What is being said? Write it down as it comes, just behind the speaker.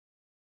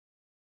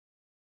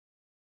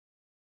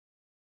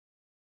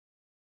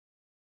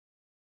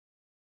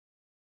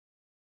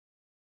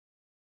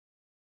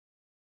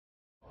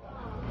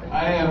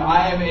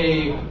I am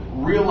a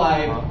real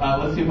life,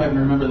 let's see if I can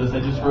remember this,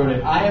 I just wrote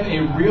it. I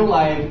am a real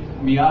life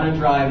Miata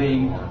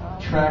driving,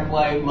 track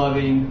light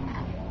loving,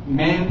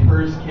 man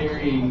purse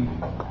carrying,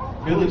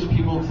 village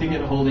people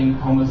ticket holding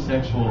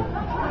homosexual.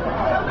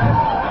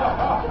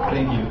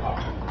 Thank you.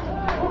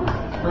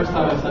 First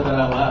time I said that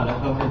out loud, I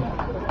felt it.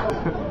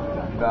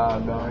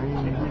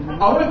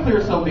 I want to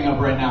clear something up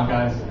right now,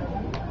 guys.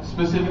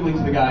 Specifically to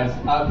the guys.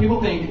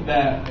 People think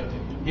that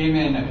gay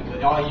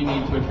men, all you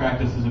need to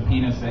attract us is a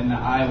penis, and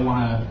I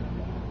wanna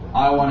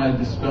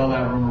dispel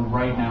that rumor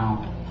right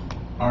now.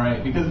 All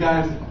right, because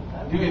guys,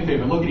 do me a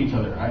favor, look at each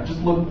other. All right,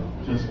 just look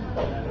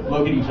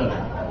at each other.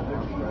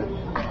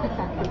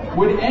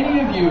 Would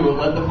any of you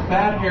let the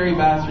fat hairy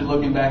bastard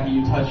looking back at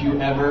you touch you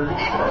ever?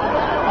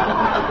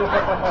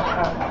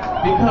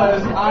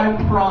 Because I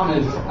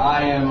promise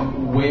I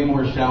am way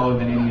more shallow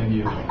than any of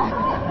you.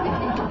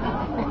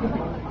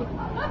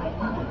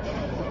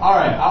 All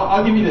right,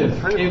 I'll give you this.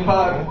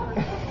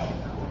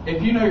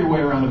 If you know your way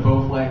around a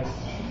Bowflex,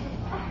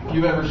 if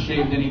you've ever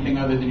shaved anything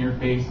other than your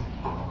face,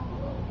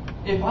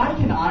 if I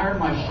can iron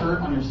my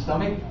shirt on your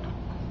stomach,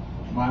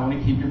 you might want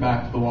to keep your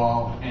back to the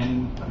wall,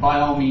 and by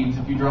all means,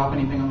 if you drop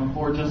anything on the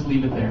floor, just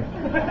leave it there.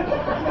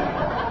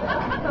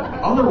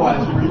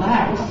 Otherwise,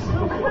 relax.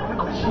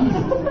 Jesus.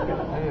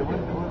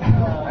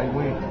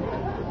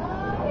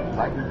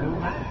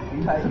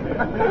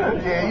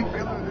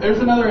 There's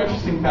another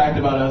interesting fact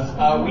about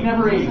us. We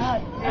never age.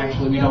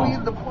 Actually, we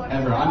don't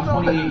ever. I'm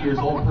 28 years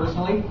old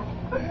personally.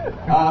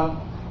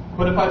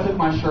 But if I took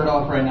my shirt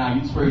off right now,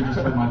 you'd swear you just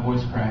heard my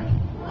voice crack.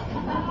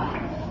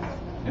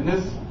 And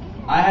this,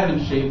 I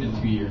haven't shaved in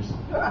 2 years.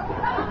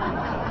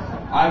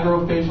 I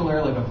grow facial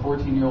hair like a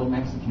 14-year-old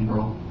Mexican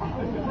girl.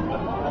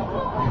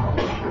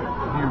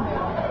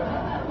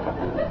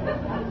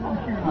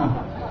 Huh.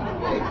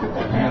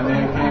 Apparently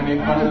I can't make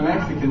fun of the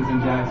Mexicans in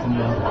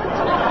Jacksonville.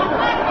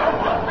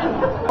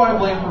 Who I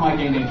blame for my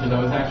gay nature,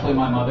 though, is actually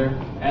my mother,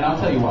 and I'll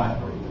tell you why.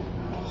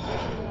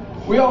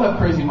 We all have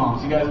crazy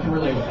moms. You guys can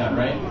relate with that,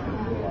 right?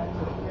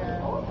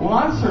 Well,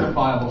 I'm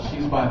certifiable.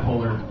 She's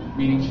bipolar,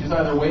 meaning she's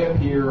either way up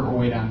here or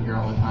way down here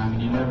all the time,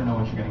 and you never know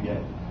what you're going to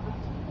get.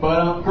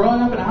 But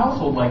growing up in a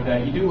household like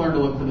that, you do learn to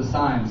look for the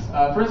signs.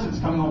 For instance,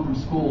 coming home from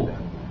school,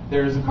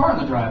 there's a car in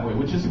the driveway,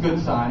 which is a good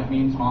sign. It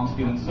means mom's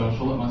feeling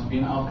social. It must be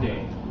an up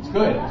day. It's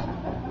good.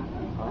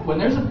 When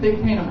there's a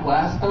big pane of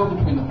glass, though,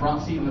 between the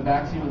front seat and the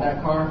back seat of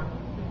that car,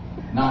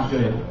 not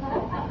good.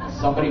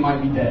 Somebody might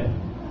be dead.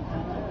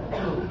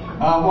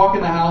 Walk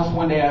in the house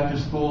one day after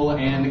school,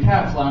 and the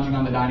cat's lounging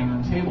on the dining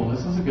room table.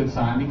 This is a good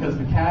sign because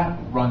the cat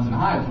runs and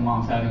hides when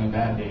mom's having a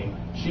bad day.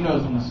 She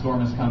knows when the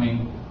storm is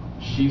coming.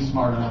 She's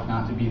smart enough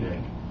not to be there.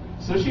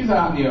 So she's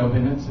out in the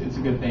open. It's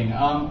a good thing.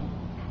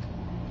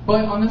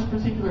 But on this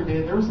particular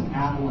day, there was an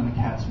apple in the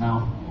cat's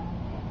mouth.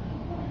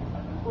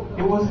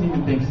 It wasn't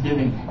even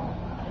Thanksgiving.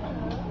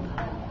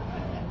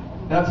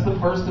 That's the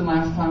first and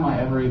last time I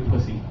ever ate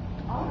pussy.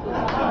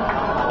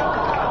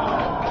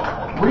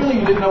 Really?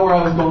 You didn't know where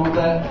I was going with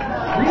that?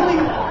 Really?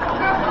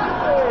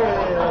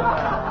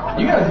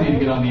 You guys need to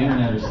get on the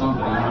internet or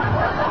something.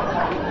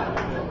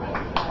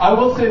 I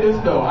will say this,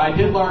 though. I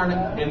did learn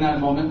in that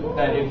moment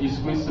that if you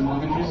squeeze some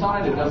lemon juice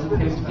on it, it doesn't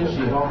taste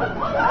fishy at all.